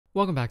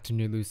Welcome back to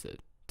New Lucid.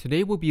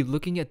 Today we'll be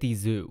looking at the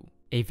Zoo,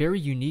 a very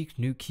unique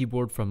new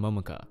keyboard from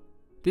Momoka.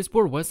 This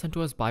board was sent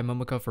to us by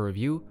Momoka for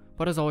review,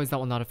 but as always that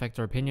will not affect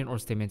our opinion or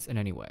statements in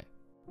any way.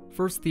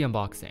 First, the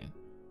unboxing.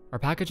 Our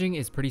packaging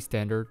is pretty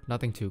standard,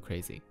 nothing too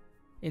crazy.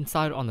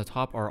 Inside on the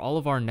top are all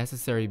of our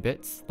necessary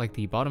bits like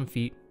the bottom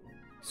feet,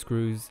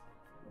 screws,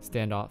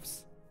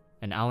 standoffs,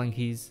 and Allen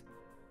keys,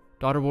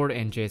 daughterboard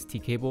and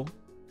JST cable,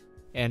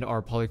 and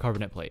our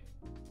polycarbonate plate.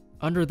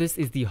 Under this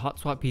is the hot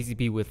swap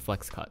PCB with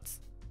flex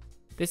cuts.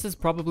 This is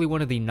probably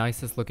one of the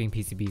nicest looking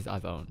PCBs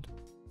I've owned.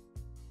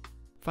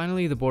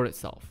 Finally, the board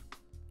itself.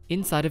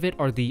 Inside of it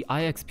are the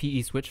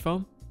IXPE switch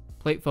foam,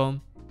 plate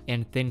foam,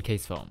 and thin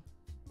case foam.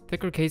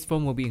 Thicker case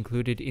foam will be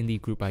included in the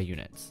group by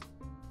units.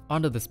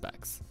 Onto the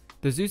specs.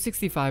 The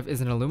Zoo65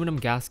 is an aluminum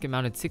gasket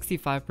mounted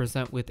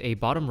 65% with a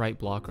bottom right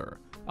blocker,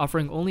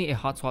 offering only a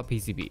hot swap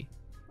PCB.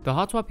 The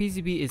hot swap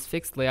PCB is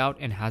fixed layout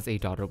and has a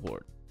daughter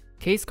board.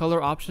 Case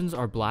color options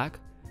are black,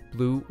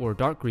 blue, or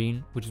dark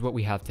green, which is what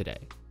we have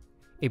today.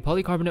 A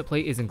polycarbonate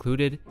plate is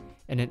included,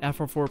 and an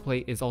FR4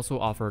 plate is also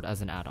offered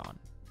as an add-on.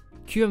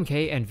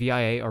 QMK and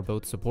VIA are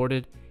both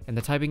supported, and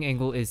the typing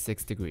angle is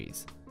 6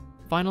 degrees.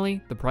 Finally,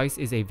 the price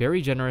is a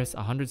very generous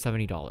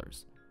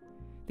 $170.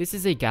 This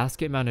is a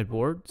gasket-mounted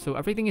board, so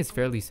everything is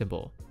fairly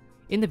simple.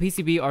 In the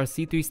PCB are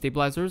C3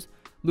 stabilizers,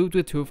 lubed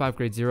with 205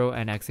 grade 0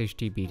 and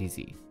XHT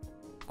BTZ.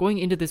 Going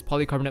into this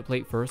polycarbonate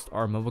plate first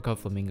are Momoka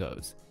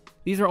Flamingos.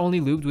 These are only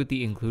lubed with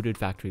the included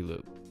factory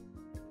lube.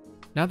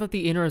 Now that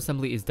the inner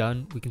assembly is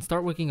done, we can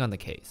start working on the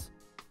case.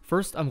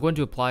 First, I'm going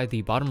to apply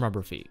the bottom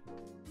rubber feet.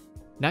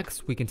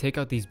 Next, we can take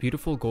out these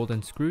beautiful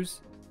golden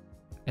screws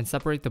and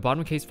separate the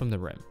bottom case from the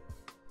rim.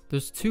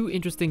 There's two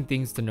interesting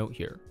things to note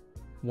here.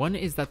 One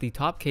is that the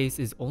top case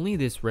is only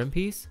this rim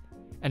piece,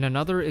 and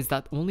another is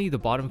that only the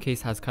bottom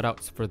case has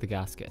cutouts for the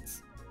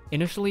gaskets.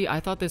 Initially, I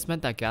thought this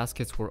meant that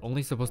gaskets were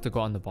only supposed to go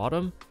on the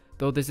bottom,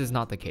 though this is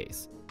not the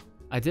case.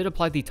 I did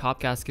apply the top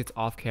gaskets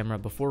off camera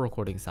before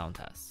recording sound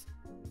tests.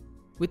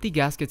 With the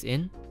gaskets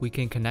in, we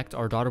can connect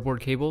our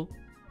daughterboard cable,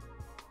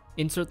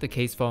 insert the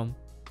case foam,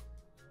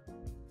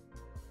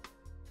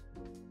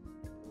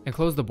 and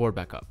close the board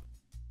back up.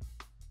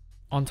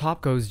 On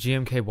top goes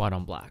GMK white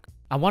on black.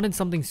 I wanted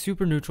something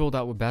super neutral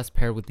that would best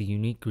pair with the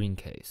unique green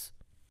case.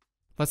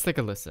 Let's take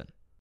a listen.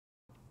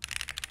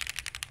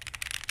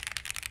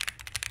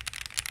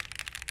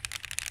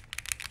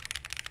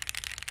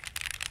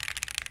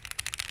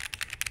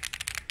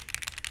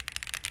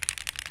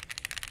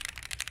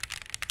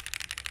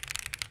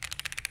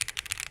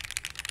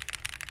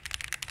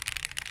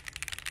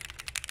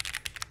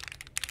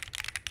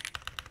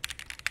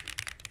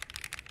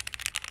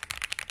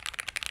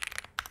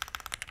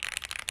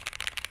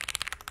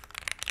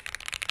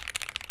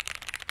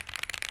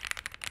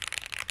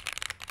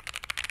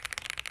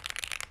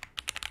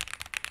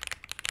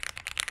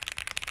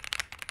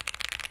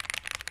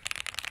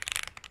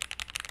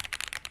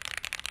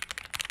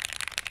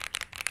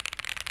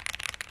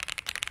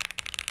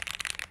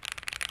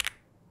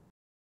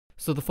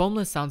 So the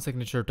foamless sound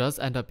signature does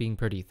end up being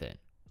pretty thin.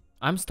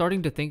 I'm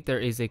starting to think there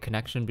is a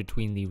connection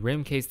between the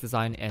rim case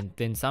design and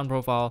thin sound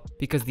profile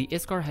because the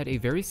Iskar had a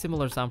very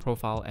similar sound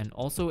profile and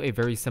also a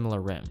very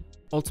similar rim.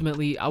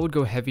 Ultimately, I would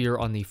go heavier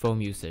on the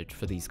foam usage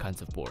for these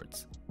kinds of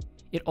boards.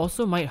 It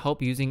also might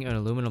help using an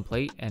aluminum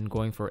plate and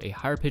going for a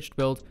higher pitched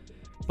build,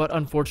 but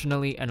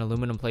unfortunately an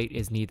aluminum plate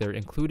is neither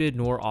included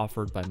nor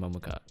offered by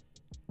Momoka.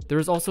 There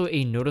is also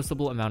a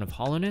noticeable amount of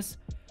hollowness,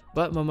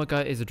 but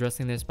Momoka is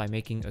addressing this by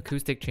making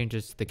acoustic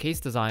changes to the case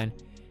design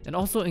and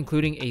also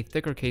including a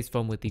thicker case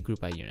foam with the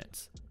group I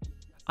units.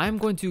 I am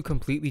going to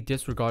completely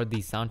disregard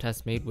the sound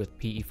tests made with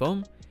PE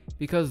foam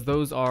because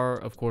those are,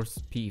 of course,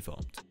 PE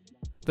foamed.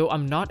 Though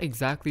I'm not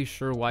exactly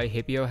sure why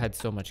Hipio had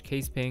so much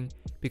case ping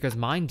because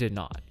mine did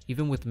not,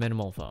 even with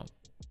minimal foam.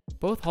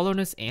 Both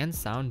hollowness and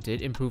sound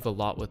did improve a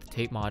lot with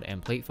tape mod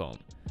and plate foam,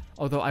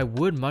 although I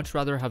would much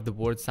rather have the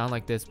board sound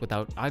like this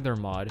without either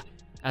mod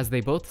as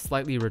they both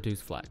slightly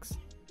reduce flex.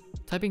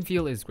 Typing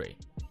feel is great.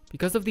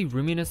 Because of the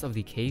roominess of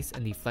the case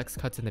and the flex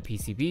cuts in the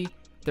PCB,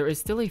 there is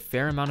still a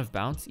fair amount of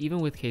bounce even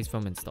with case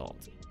foam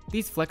installed.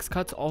 These flex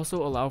cuts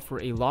also allow for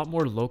a lot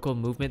more local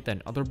movement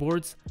than other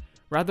boards,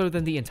 rather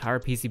than the entire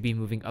PCB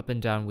moving up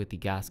and down with the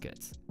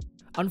gaskets.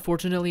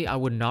 Unfortunately, I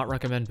would not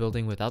recommend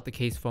building without the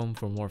case foam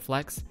for more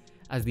flex,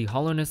 as the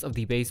hollowness of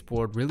the base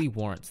board really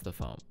warrants the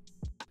foam.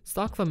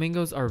 Stock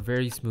Flamingos are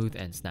very smooth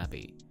and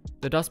snappy.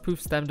 The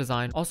dustproof stem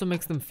design also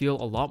makes them feel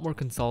a lot more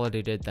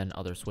consolidated than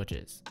other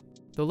switches.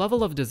 The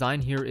level of design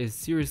here is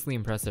seriously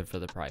impressive for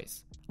the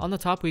price. On the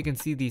top we can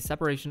see the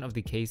separation of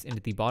the case into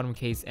the bottom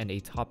case and a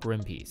top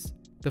rim piece.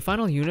 The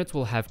final units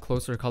will have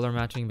closer color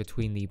matching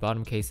between the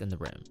bottom case and the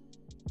rim.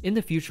 In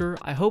the future,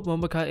 I hope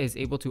Momoka is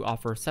able to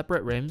offer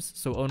separate rims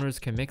so owners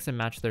can mix and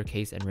match their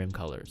case and rim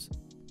colors.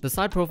 The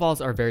side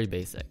profiles are very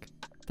basic.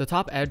 The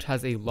top edge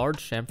has a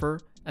large chamfer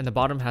and the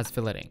bottom has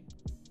filleting.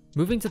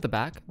 Moving to the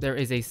back, there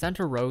is a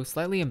center row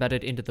slightly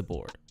embedded into the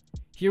board.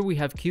 Here we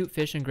have cute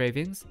fish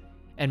engravings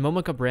and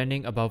Momoka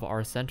branding above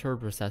our center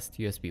recessed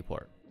USB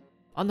port.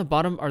 On the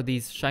bottom are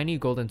these shiny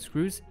golden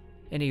screws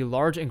and a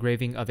large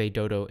engraving of a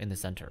dodo in the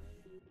center.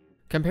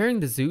 Comparing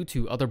the Zoo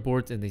to other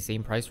boards in the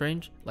same price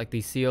range, like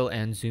the Seal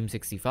and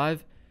Zoom65,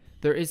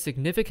 there is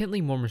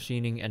significantly more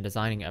machining and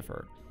designing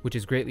effort, which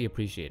is greatly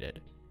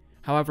appreciated.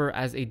 However,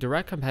 as a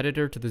direct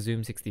competitor to the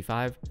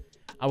Zoom65,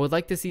 I would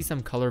like to see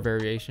some color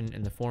variation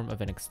in the form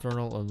of an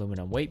external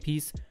aluminum weight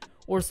piece,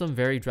 or some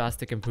very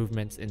drastic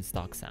improvements in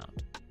stock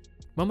sound.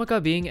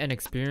 Momoka being an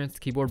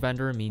experienced keyboard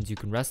vendor means you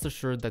can rest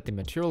assured that the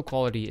material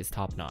quality is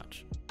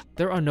top-notch.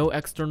 There are no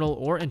external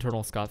or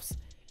internal scuffs,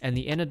 and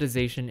the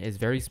anodization is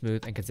very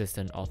smooth and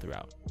consistent all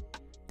throughout.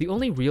 The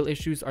only real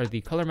issues are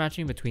the color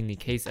matching between the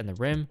case and the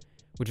rim,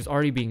 which is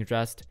already being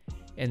addressed,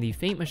 and the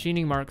faint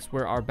machining marks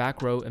where our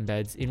back row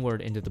embeds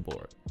inward into the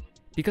board.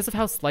 Because of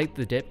how slight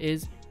the dip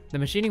is, the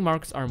machining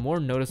marks are more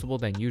noticeable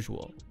than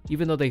usual,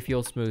 even though they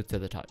feel smooth to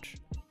the touch.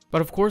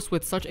 But of course,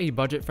 with such a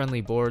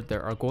budget-friendly board,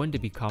 there are going to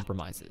be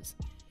compromises.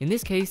 In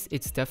this case,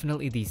 it's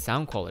definitely the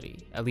sound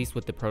quality, at least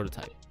with the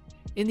prototype.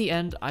 In the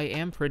end, I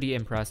am pretty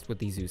impressed with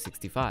the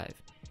Zoo65,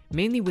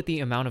 mainly with the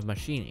amount of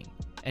machining,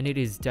 and it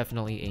is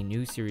definitely a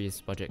new serious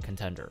budget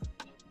contender.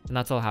 And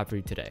that's all I have for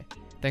you today.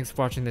 Thanks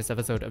for watching this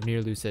episode of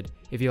Near Lucid.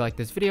 If you like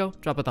this video,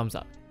 drop a thumbs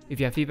up. If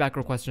you have feedback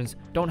or questions,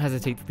 don't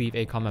hesitate to leave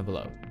a comment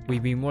below.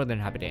 We'd be more than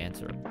happy to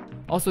answer.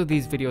 Also,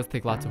 these videos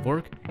take lots of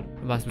work,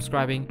 and by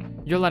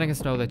subscribing, you're letting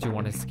us know that you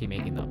want us to keep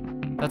making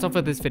them. That's all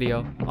for this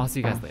video. I'll see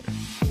you guys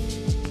later.